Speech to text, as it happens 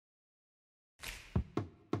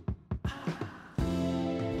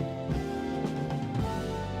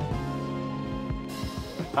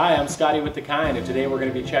Hi, I'm Scotty with Dakine, and today we're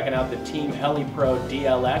going to be checking out the Team Heli Pro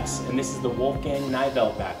DLX, and this is the Wolfgang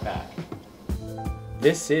Nivelt backpack.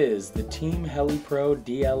 This is the Team Heli Pro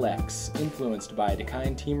DLX, influenced by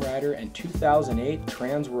Dakine team rider and 2008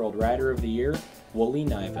 Trans World Rider of the Year, Wooly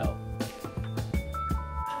Nivelt.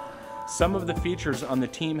 Some of the features on the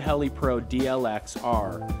Team Heli Pro DLX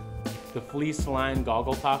are the fleece line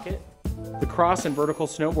goggle pocket, the cross and vertical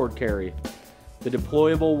snowboard carry, the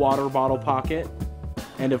deployable water bottle pocket,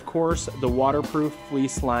 and of course the waterproof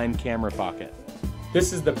fleece line camera pocket.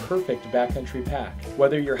 This is the perfect backcountry pack,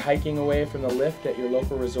 whether you're hiking away from the lift at your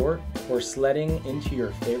local resort or sledding into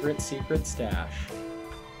your favorite secret stash.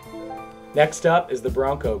 Next up is the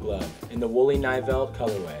Bronco glove in the Wooly Nivelt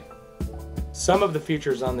colorway. Some of the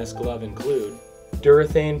features on this glove include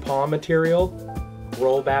Durethane palm material,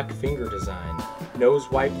 rollback finger design, nose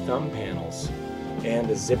wipe thumb panels, and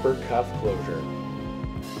a zipper cuff closure.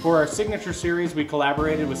 For our signature series, we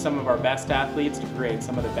collaborated with some of our best athletes to create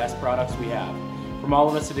some of the best products we have. From all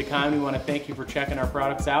of us at Dakine, we want to thank you for checking our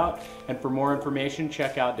products out, and for more information,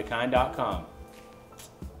 check out dakine.com.